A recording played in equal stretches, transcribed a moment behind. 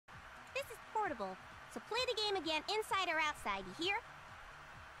portable, so play the game again inside or outside, you hear?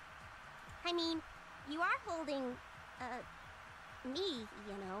 I mean, you are holding, me,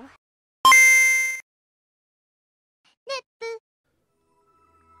 you know.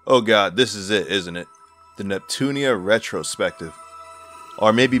 Oh god, this is it, isn't it? The Neptunia Retrospective.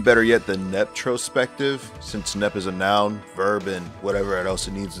 Or maybe better yet, the Neptrospective, since Nep is a noun, verb, and whatever else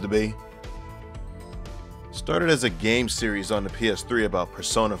it needs to be. Started as a game series on the PS3 about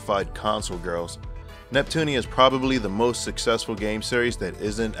personified console girls, Neptunia is probably the most successful game series that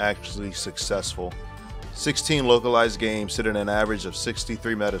isn't actually successful. 16 localized games sit at an average of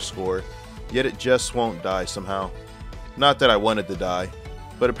 63 Metascore, yet it just won't die somehow. Not that I want it to die,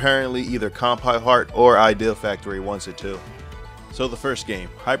 but apparently either Compile Heart or Ideal Factory wants it to. So the first game,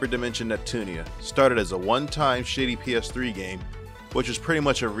 Hyperdimension Neptunia, started as a one-time shitty PS3 game, which was pretty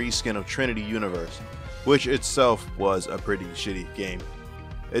much a reskin of Trinity Universe, which itself was a pretty shitty game.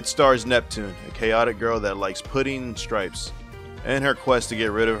 It stars Neptune, a chaotic girl that likes pudding and stripes, and her quest to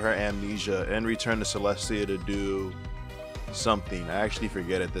get rid of her amnesia and return to Celestia to do something. I actually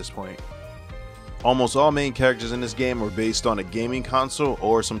forget at this point. Almost all main characters in this game were based on a gaming console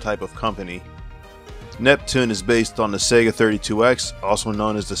or some type of company. Neptune is based on the Sega 32X, also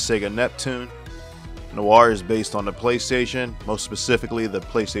known as the Sega Neptune. Noir is based on the PlayStation, most specifically the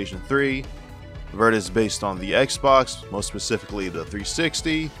PlayStation 3. Vert is based on the Xbox, most specifically the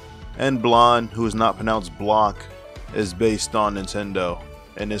 360. And Blonde, who is not pronounced Blanc, is based on Nintendo,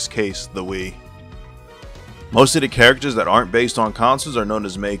 in this case the Wii. Most of the characters that aren't based on consoles are known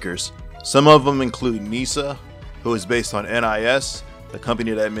as makers. Some of them include Nisa, who is based on NIS, the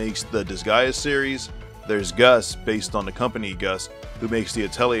company that makes the Disgaea series. There's Gus, based on the company Gus, who makes the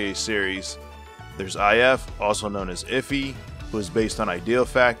Atelier series. There's IF, also known as Iffy, who is based on Ideal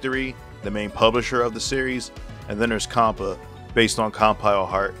Factory, the main publisher of the series. And then there's Compa, based on Compile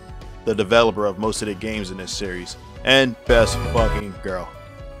Heart, the developer of most of the games in this series. And best fucking girl.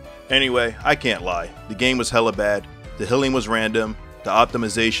 Anyway, I can't lie, the game was hella bad, the healing was random, the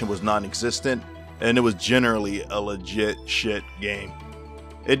optimization was non-existent, and it was generally a legit shit game.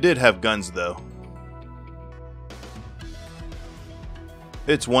 It did have guns though.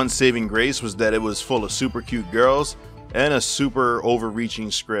 Its one saving grace was that it was full of super cute girls and a super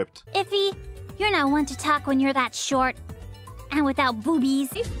overreaching script. Iffy, you're not one to talk when you're that short and without boobies.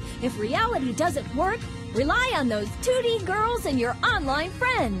 If reality doesn't work, rely on those 2D girls and your online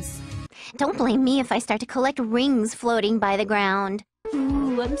friends. Don't blame me if I start to collect rings floating by the ground.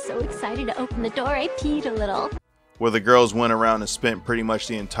 Ooh, I'm so excited to open the door, I peed a little. Where the girls went around and spent pretty much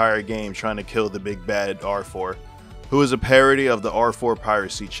the entire game trying to kill the big bad R4, who is a parody of the R4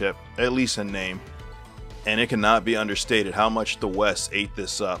 piracy chip, at least in name. And it cannot be understated how much the West ate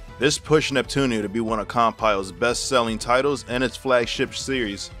this up. This pushed Neptunia to be one of Compile's best-selling titles and its flagship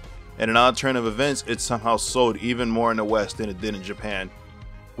series. And in odd turn of events, it somehow sold even more in the West than it did in Japan,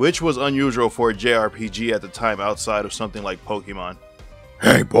 which was unusual for a JRPG at the time outside of something like Pokemon.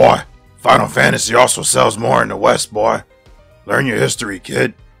 Hey boy, Final Fantasy also sells more in the West, boy. Learn your history,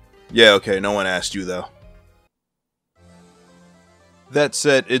 kid. Yeah, okay, no one asked you though. That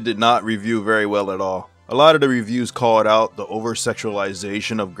said, it did not review very well at all. A lot of the reviews called out the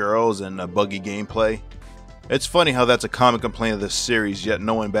over-sexualization of girls and buggy gameplay. It's funny how that's a common complaint of this series, yet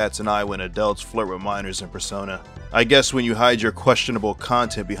no one bats an eye when adults flirt with minors in Persona. I guess when you hide your questionable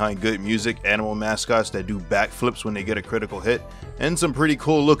content behind good music, animal mascots that do backflips when they get a critical hit, and some pretty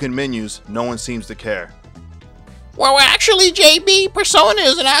cool looking menus, no one seems to care. Well, actually, JB, Persona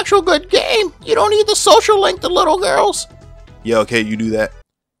is an actual good game. You don't need the social link to little girls. Yeah, okay, you do that.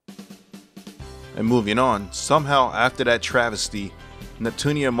 And moving on, somehow after that travesty,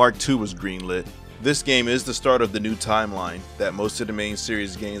 Neptunia Mark II was greenlit. This game is the start of the new timeline that most of the main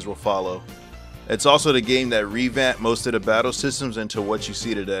series games will follow. It's also the game that revamped most of the battle systems into what you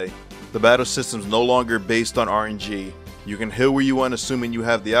see today. The battle system's no longer based on RNG. You can heal where you want assuming you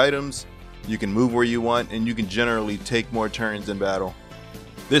have the items, you can move where you want, and you can generally take more turns in battle.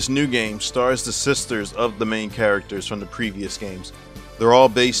 This new game stars the sisters of the main characters from the previous games. They're all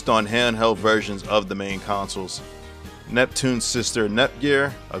based on handheld versions of the main consoles. Neptune's sister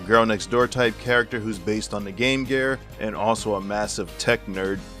Nepgear, a girl next door type character who's based on the Game Gear, and also a massive tech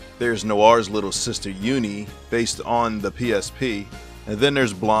nerd. There's Noir's little sister Uni, based on the PSP, and then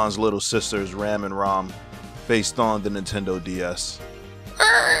there's Blonde's little sisters Ram and Rom, based on the Nintendo DS.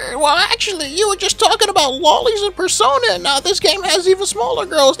 Well, actually, you were just talking about lollies in Persona, and now this game has even smaller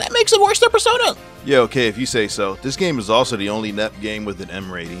girls. That makes it worse than Persona. Yeah, okay, if you say so. This game is also the only NEP game with an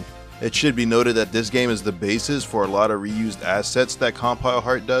M rating. It should be noted that this game is the basis for a lot of reused assets that Compile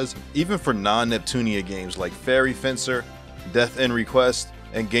Heart does, even for non-Neptunia games like Fairy Fencer, Death End Request,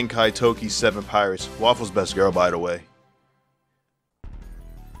 and Genkai Toki's 7 Pirates, Waffle's best girl by the way.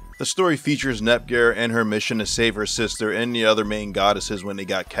 The story features Nepgear and her mission to save her sister and the other main goddesses when they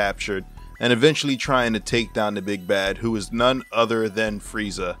got captured, and eventually trying to take down the big bad, who is none other than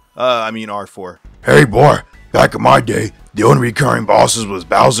Frieza. R4. Hey boy, back in my day, the only recurring bosses was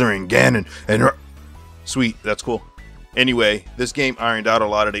Bowser and Ganon and her... Sweet, that's cool. Anyway, this game ironed out a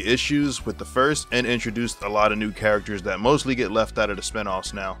lot of the issues with the first and introduced a lot of new characters that mostly get left out of the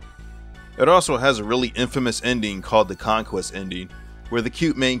spin-offs now. It also has a really infamous ending called the Conquest ending, where the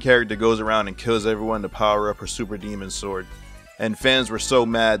cute main character goes around and kills everyone to power up her super demon sword. And fans were so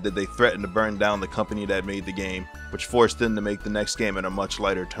mad that they threatened to burn down the company that made the game, which forced them to make the next game in a much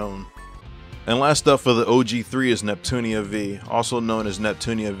lighter tone. And last up for the OG3 is Neptunia V, also known as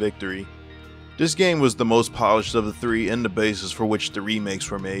Neptunia Victory. This game was the most polished of the three and the basis for which the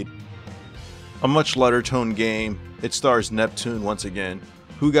remakes were made. A much lighter toned game, it stars Neptune once again,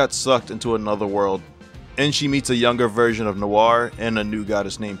 who got sucked into another world, and she meets a younger version of Noir and a new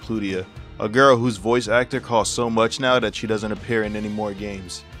goddess named Plutia, a girl whose voice actor costs so much now that she doesn't appear in any more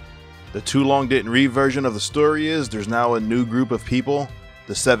games. The too long didn't read version of the story is there's now a new group of people,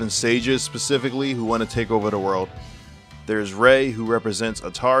 the 7 Sages specifically, who want to take over the world. There's Ray, who represents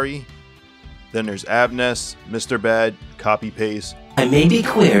Atari. Then there's Abness, Mr. Bad, Copy Paste. I may be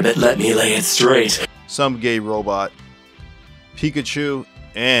queer, but let me lay it straight. Some gay robot, Pikachu,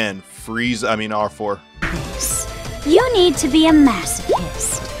 and R4. You need to be a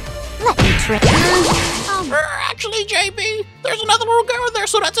masochist. Let me trick you. Actually, JB, there's another little girl there,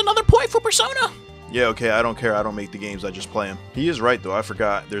 so that's another point for Persona. Yeah, okay, I don't care. I don't make the games, I just play them. He is right though, I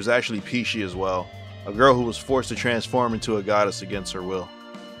forgot. There's actually Pishi as well, a girl who was forced to transform into a goddess against her will.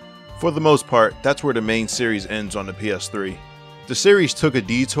 For the most part, that's where the main series ends on the PS3. The series took a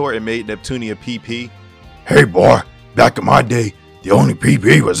detour and made Neptunia PP. Hey boy, back in my day, the only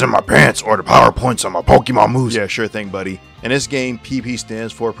PP was in my pants or the PowerPoints on my Pokemon moves. Yeah, sure thing, buddy. In this game, PP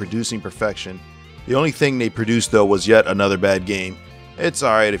stands for Producing Perfection. The only thing they produced though was yet another bad game. It's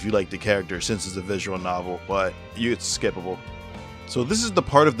alright if you like the character since it's a visual novel, but it's skippable. So this is the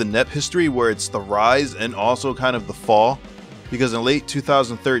part of the NEP history where it's the rise and also kind of the fall, because in late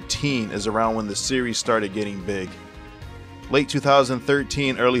 2013 is around when the series started getting big. Late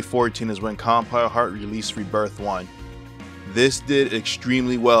 2013, early 14 is when Compile Heart released Rebirth 1. This did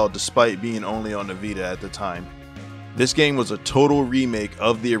extremely well despite being only on the Vita at the time. This game was a total remake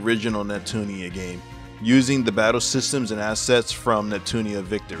of the original Neptunia game, using the battle systems and assets from Neptunia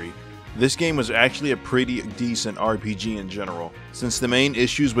Victory. This game was actually a pretty decent RPG in general. Since the main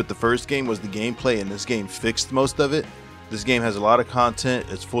issues with the first game was the gameplay and this game fixed most of it, this game has a lot of content,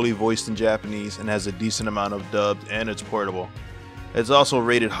 it's fully voiced in Japanese, and has a decent amount of dubbed, and it's portable. It's also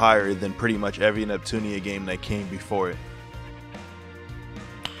rated higher than pretty much every Neptunia game that came before it.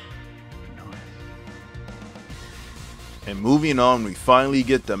 And moving on, we finally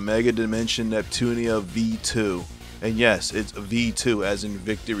get the Mega Dimension Neptunia V2. And yes, it's V2 as in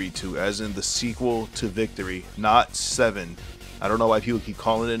Victory 2, as in the sequel to Victory, not 7. I don't know why people keep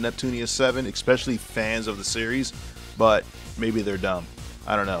calling it Neptunia 7, especially fans of the series, but maybe they're dumb.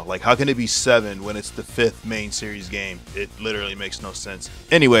 I don't know, like how can it be 7 when it's the 5th main series game? It literally makes no sense.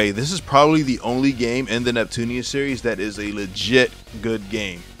 Anyway, this is probably the only game in the Neptunia series that is a legit good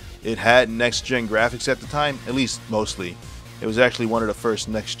game. It had next-gen graphics at the time, at least mostly. It was actually one of the first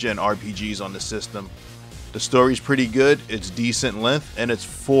next-gen RPGs on the system. The story's pretty good, it's decent length, and it's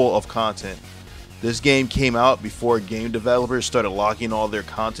full of content. This game came out before game developers started locking all their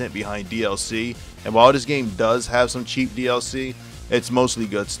content behind DLC, and while this game does have some cheap DLC, it's mostly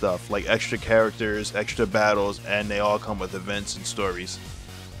good stuff, like extra characters, extra battles, and they all come with events and stories.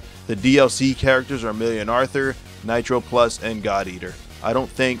 The DLC characters are Million Arthur, Nitro Plus, and God Eater. I don't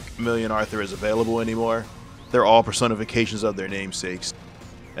think Million Arthur is available anymore. They're all personifications of their namesakes.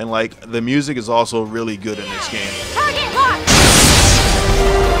 And like, the music is also really good in this game. Target locked!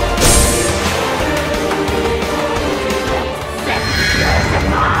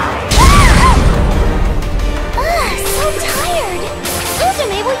 So tired.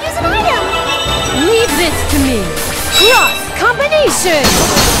 Uzume will use an item. Leave this to me. Cross combination.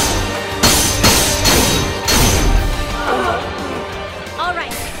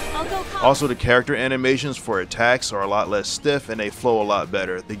 Also, the character animations for attacks are a lot less stiff and they flow a lot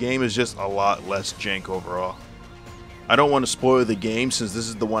better. The game is just a lot less jank overall. I don't want to spoil the game since this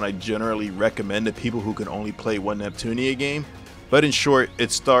is the one I generally recommend to people who can only play one Neptunia game. But in short, it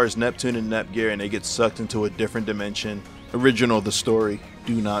stars Neptune and Nepgear and they get sucked into a different dimension. Original the story,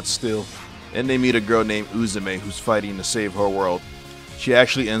 do not steal. And they meet a girl named Uzume who's fighting to save her world. She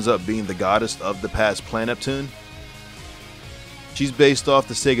actually ends up being the goddess of the past planet Neptune. She's based off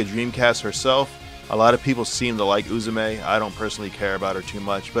the Sega Dreamcast herself. A lot of people seem to like Uzume. I don't personally care about her too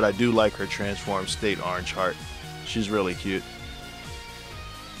much, but I do like her transformed state orange heart. She's really cute.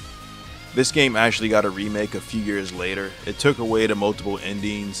 This game actually got a remake a few years later. It took away the multiple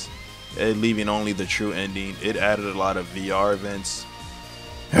endings, leaving only the true ending. It added a lot of VR events.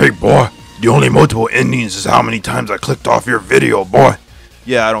 Hey boy, the only multiple endings is how many times I clicked off your video, boy.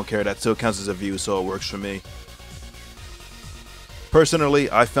 Yeah, I don't care. That still counts as a view, so it works for me. Personally,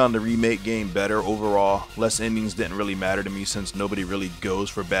 I found the remake game better overall. Less endings didn't really matter to me since nobody really goes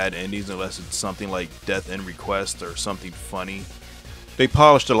for bad endings unless it's something like Death and Request or something funny. They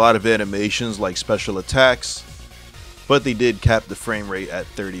polished a lot of animations like special attacks, but they did cap the frame rate at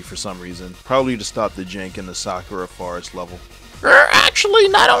 30 for some reason, probably to stop the jank in the Sakura Forest level. Actually,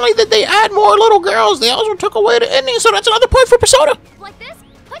 not only did they add more little girls, they also took away the ending, so that's another point for Persona. Like this?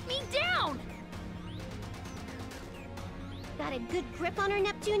 Put me down! Got a good grip on her,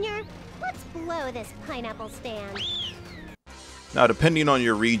 Neptunia? Let's blow this pineapple stand. Now, depending on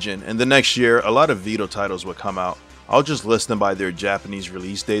your region, in the next year, a lot of Vita titles would come out. I'll just list them by their Japanese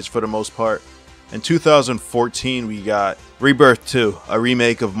release dates for the most part. In 2014, we got Rebirth 2, a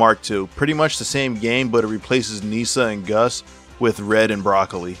remake of Mark II. Pretty much the same game, but it replaces Nisa and Gus with Red and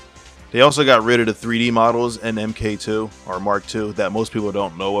Broccoli. They also got rid of the 3D models in MK2, or Mark II, that most people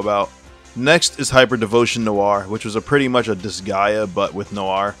don't know about. Next is Hyperdimension Noir, which was pretty much a Disgaea, but with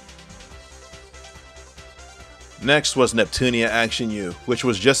Noir. Next was Neptunia Action U, which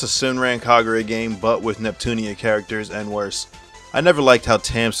was just a Senran Kagura game, but with Neptunia characters and worse. I never liked how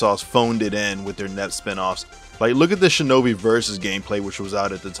Tamsoft phoned it in with their Nep spin-offs. Like, look at the Shinobi Versus gameplay which was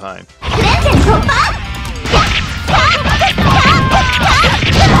out at the time.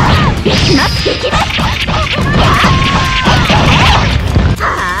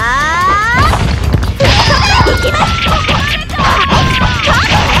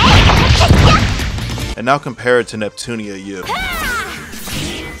 And now compare it to Neptunia U.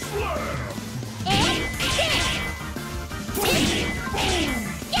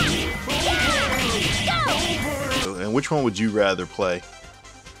 And which one would you rather play?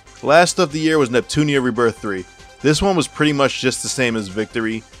 Last of the year was Neptunia Rebirth 3. This one was pretty much just the same as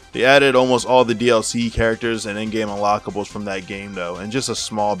Victory. They added almost all the DLC characters and in-game unlockables from that game though, and just a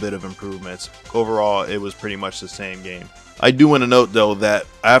small bit of improvements. Overall, it was pretty much the same game. I do want to note though that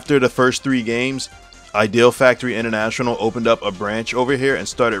after the first 3 games, Ideal Factory International opened up a branch over here and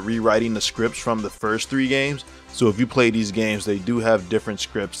started rewriting the scripts from the first 3 games. So if you play these games, they do have different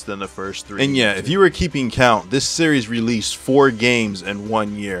scripts than the first 3. And yeah, if you were keeping count, this series released 4 games in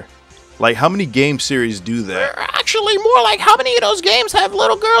 1 year. Like, how many game series do that? Actually, more like how many of those games have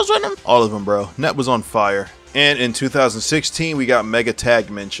little girls in them? All of them, bro. Net was on fire. And in 2016, we got Mega Tag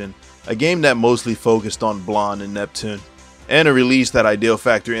Mention, a game that mostly focused on Blonde and Neptune. And a release that Ideal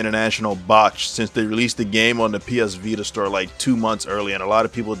Factory International botched since they released the game on the PS Vita store like 2 months early and a lot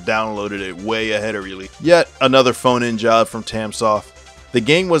of people downloaded it way ahead of release. Yet another phone-in job from Tamsoft. The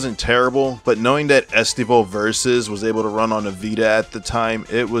game wasn't terrible, but knowing that Estival Versus was able to run on the Vita at the time,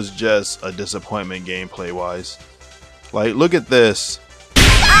 it was just a disappointment gameplay wise. Like, look at this.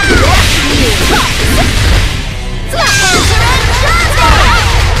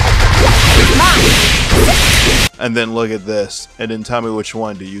 And then look at this, and then tell me which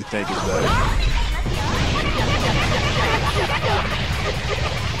one do you think is better.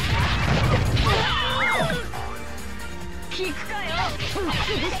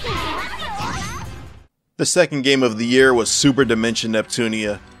 The second game of the year was Hyperdimension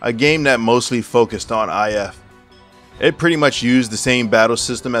Neptunia, a game that mostly focused on IF. It pretty much used the same battle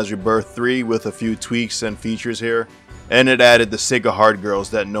system as Rebirth 3 with a few tweaks and features here, and it added the Sega Hard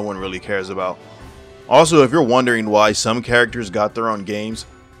Girls that no one really cares about. Also, if you're wondering why some characters got their own games,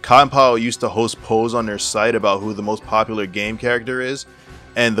 Compile used to host polls on their site about who the most popular game character is,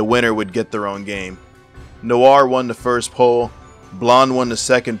 and the winner would get their own game. Noir won the first poll, Blonde won the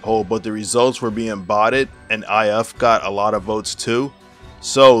second poll, but the results were being botted, and IF got a lot of votes too.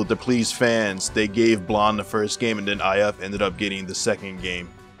 So, to please fans, they gave Blonde the first game, and then IF ended up getting the second game.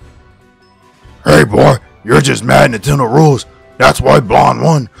 Hey boy, you're just mad at Nintendo rules. That's why Blonde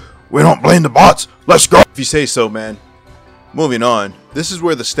won. We don't blame the bots. Let's go. If you say so, man. Moving on, this is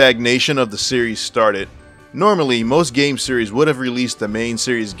where the stagnation of the series started. Normally, most game series would have released the main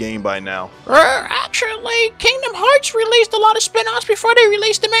series game by now. Actually, Kingdom Hearts released a lot of spin-offs before they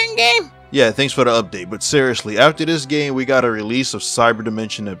released the main game. Yeah, thanks for the update, but seriously, after this game, we got a release of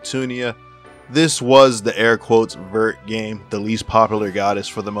Hyperdimension Neptunia. This was the air quotes vert game, the least popular goddess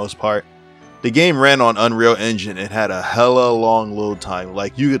for the most part. The game ran on Unreal Engine and had a hella long load time,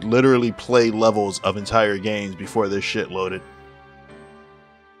 like you could literally play levels of entire games before this shit loaded.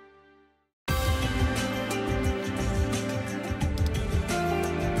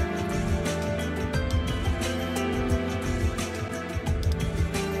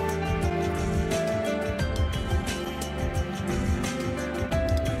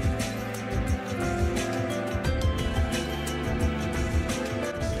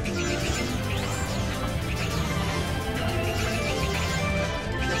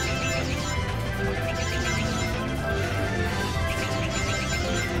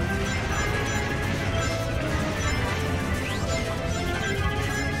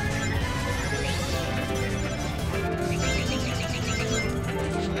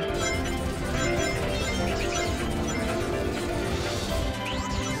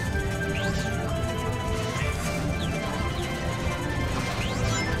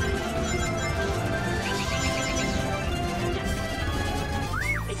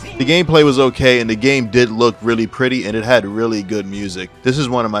 The gameplay was okay, and the game did look really pretty, and it had really good music. This is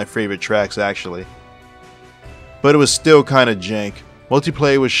one of my favorite tracks actually. But it was still kinda jank.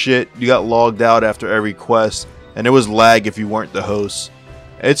 Multiplayer was shit, you got logged out after every quest, and there was lag if you weren't the host.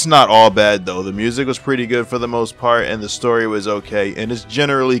 It's not all bad though, the music was pretty good for the most part, and the story was okay, and it's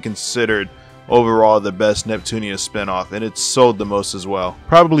generally considered overall the best Neptunia spinoff, and it sold the most as well.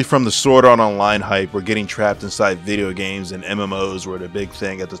 Probably from the Sword Art Online hype where getting trapped inside video games and MMOs were the big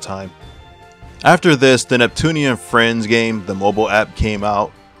thing at the time. After this, the Neptunia and Friends game, the mobile app, came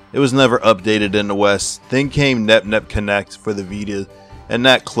out. It was never updated in the West. Then came Nep Connect for the Vita, and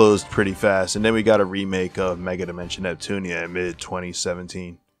that closed pretty fast, and then we got a remake of Mega Dimension Neptunia in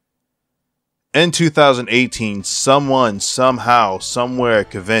mid-2017. In 2018, someone, somehow, somewhere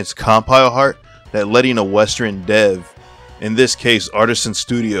convinced Compile Heart that letting a Western dev, in this case Artisan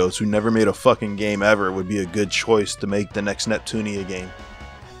Studios, who never made a fucking game ever, would be a good choice to make the next Neptunia game.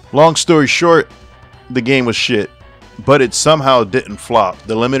 Long story short, the game was shit, but it somehow didn't flop.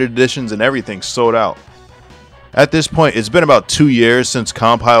 The limited editions and everything sold out. At this point, it's been about 2 years since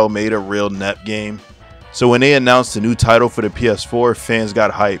Compile made a real Nep game, so when they announced a new title for the PS4, fans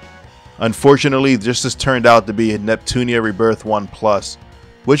got hyped. Unfortunately, this turned out to be a Neptunia Rebirth 1 Plus,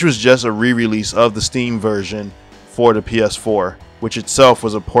 which was just a re-release of the Steam version for the PS4, which itself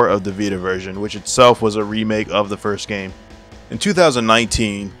was a port of the Vita version, which itself was a remake of the first game. In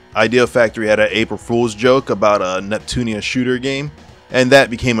 2019, Idea Factory had an April Fool's joke about a Neptunia shooter game, and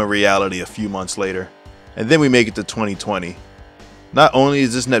that became a reality a few months later. And then we make it to 2020. Not only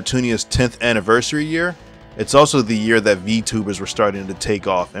is this Neptunia's 10th anniversary year, it's also the year that VTubers were starting to take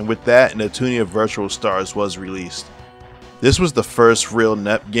off, and with that, Neptunia Virtual Stars was released. This was the first real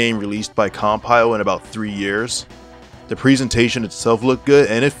Nep game released by Compile in about 3 years. The presentation itself looked good,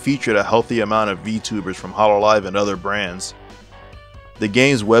 and it featured a healthy amount of VTubers from Hololive and other brands. The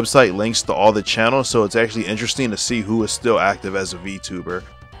game's website links to all the channels, so it's actually interesting to see who is still active as a VTuber.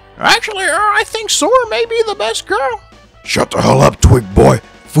 Actually, I think Sora may be the best girl. Shut the hell up, Twig boy.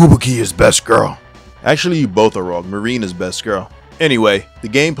 Fubuki is best girl. Actually, you both are wrong. Marine is best girl. Anyway, the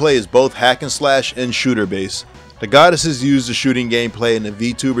gameplay is both hack and slash and shooter based. The goddesses use the shooting gameplay and the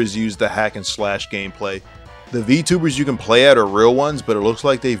VTubers use the hack and slash gameplay. The VTubers you can play at are real ones, but it looks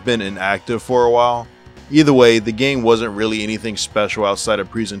like they've been inactive for a while. Either way, the game wasn't really anything special outside of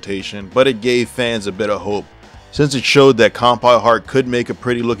presentation, but it gave fans a bit of hope, since it showed that Compile Heart could make a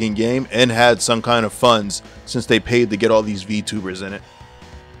pretty looking game and had some kind of funds since they paid to get all these VTubers in it.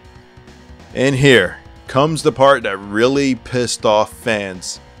 And here comes the part that really pissed off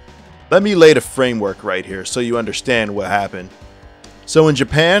fans. Let me lay the framework right here so you understand what happened. So in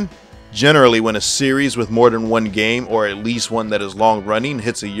Japan, generally when a series with more than one game, or at least one that is long running,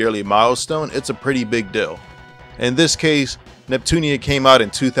 hits a yearly milestone, it's a pretty big deal. In this case, Neptunia came out in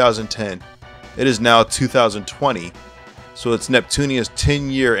 2010. It is now 2020, so it's Neptunia's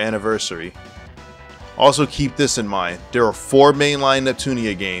 10-year anniversary. Also keep this in mind, there are 4 mainline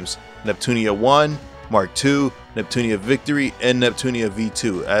Neptunia games: Neptunia 1, Mark II, Neptunia Victory, and Neptunia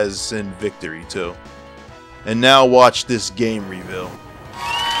V2, as in Victory too. And now watch this game reveal.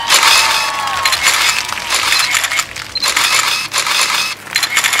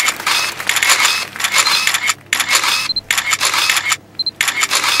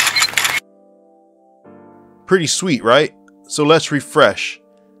 Pretty sweet, right? So let's refresh.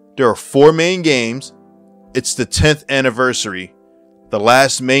 There are 4 main games. It's the 10th anniversary. The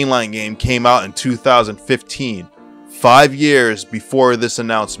last mainline game came out in 2015, 5 years before this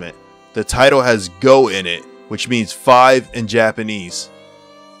announcement. The title has Go in it, which means 5 in Japanese.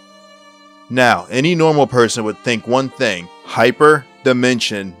 Now, any normal person would think one thing: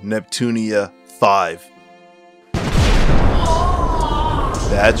 Hyperdimension Neptunia 5.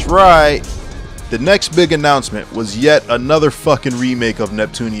 That's right. The next big announcement was yet another fucking remake of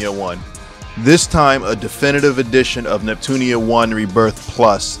Neptunia 1. This time a definitive edition of Neptunia 1 Rebirth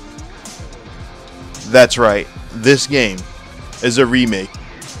Plus. That's right, this game is a remake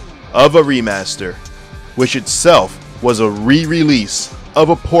of a remaster, which itself was a re-release of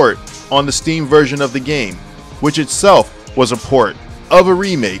a port on the Steam version of the game, which itself was a port of a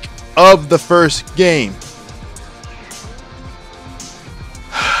remake of the first game.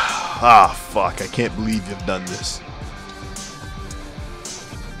 Ah, fuck, I can't believe you've done this.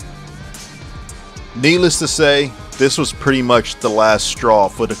 Needless to say, this was pretty much the last straw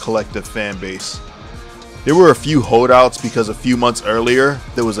for the collective fan base. There were a few holdouts because a few months earlier,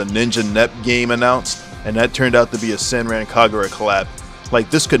 there was a Ninja Nep game announced, and that turned out to be a Senran Kagura collab. Like,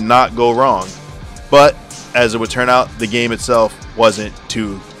 this could not go wrong. But, as it would turn out, the game itself wasn't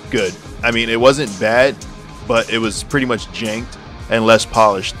too good. I mean, it wasn't bad, but it was pretty much janked. and less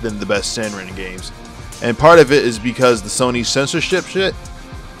polished than the best Senran games. And part of it is because the Sony censorship shit,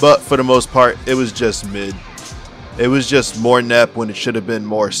 but for the most part, it was just mid. It was just more Nep when it should have been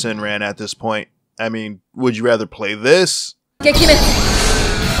more Senran at this point. I mean, would you rather play this?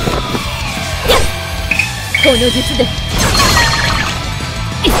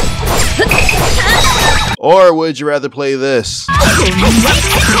 Or would you rather play this?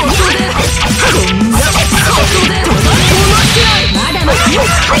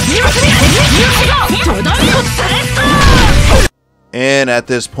 And at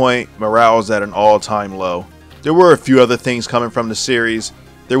this point, morale is at an all-time low. There were a few other things coming from the series.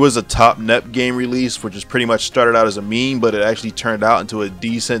 There was a top Nep game release, which was pretty much started out as a meme, but it actually turned out into a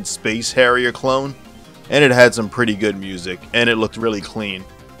decent Space Harrier clone. And it had some pretty good music, and it looked really clean.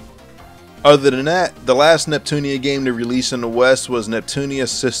 Other than that, the last Neptunia game to release in the West was Neptunia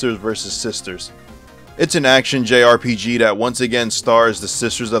Sisters vs. Sisters. It's an action JRPG that once again stars the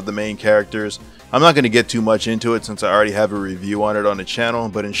sisters of the main characters. I'm not going to get too much into it since I already have a review on it on the channel,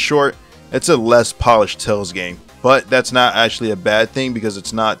 but in short, it's a less polished Tales game. But that's not actually a bad thing because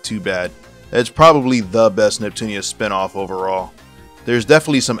it's not too bad. It's probably the best Neptunia spin-off overall. There's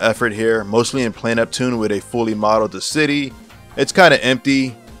definitely some effort here, mostly in Play Neptune with a fully modeled city. It's kind of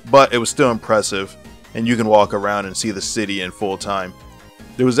empty, but it was still impressive, and you can walk around and see the city in full time.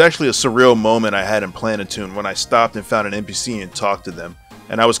 There was actually a surreal moment I had in Play Neptune when I stopped and found an NPC and talked to them.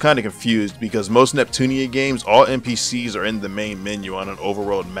 And I was kind of confused because most Neptunia games, all NPCs are in the main menu on an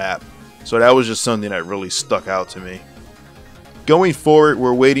overworld map. So that was just something that really stuck out to me. Going forward,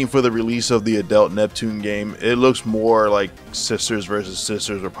 we're waiting for the release of the adult Neptune game. It looks more like Sisters vs.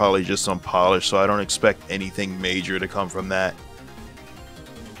 Sisters, or probably just some polish, so I don't expect anything major to come from that.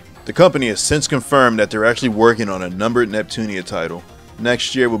 The company has since confirmed that they're actually working on a numbered Neptunia title.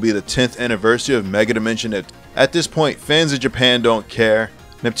 Next year will be the 10th anniversary of Mega Dimension Neptunia. At this point, fans of Japan don't care.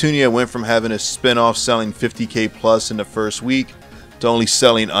 Neptunia went from having a spin-off selling 50k plus in the first week to only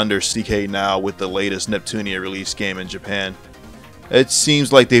selling under CK now with the latest Neptunia release game in Japan. It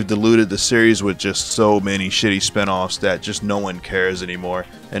seems like they've diluted the series with just so many shitty spin-offs that just no one cares anymore,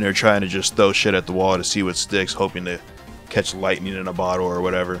 and they're trying to just throw shit at the wall to see what sticks, hoping to catch lightning in a bottle or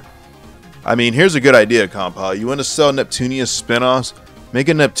whatever. I mean, here's a good idea, Compa. You want to sell Neptunia spin-offs? Make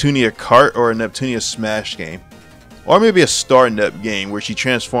a Neptunia Kart or a Neptunia Smash game. Or maybe a Star Nep game where she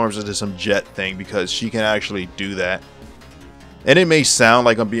transforms into some jet thing because she can actually do that. And it may sound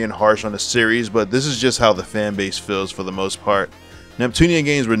like I'm being harsh on the series, but this is just how the fan base feels for the most part. Neptunia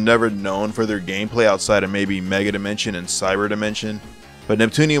games were never known for their gameplay outside of maybe Mega Dimension and Cyber Dimension, but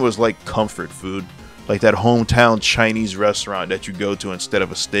Neptunia was like comfort food, like that hometown Chinese restaurant that you go to instead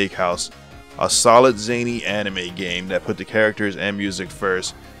of a steakhouse. A solid zany anime game that put the characters and music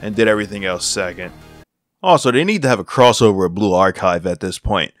first and did everything else second. Also, they need to have a crossover with Blue Archive at this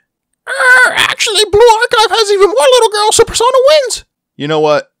point. Actually, Blue Archive has even more little girls, so Persona wins! You know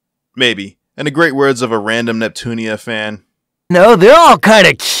what? Maybe. In the great words of a random Neptunia fan, No, they're all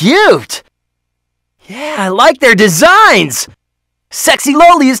kinda cute! Yeah, I like their designs! Sexy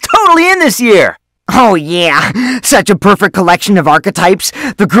Loli is totally in this year! Oh yeah, such a perfect collection of archetypes.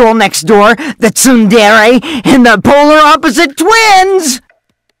 The girl next door, the tsundere, and the polar opposite twins!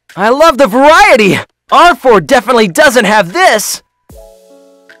 I love the variety! R4 definitely doesn't have this!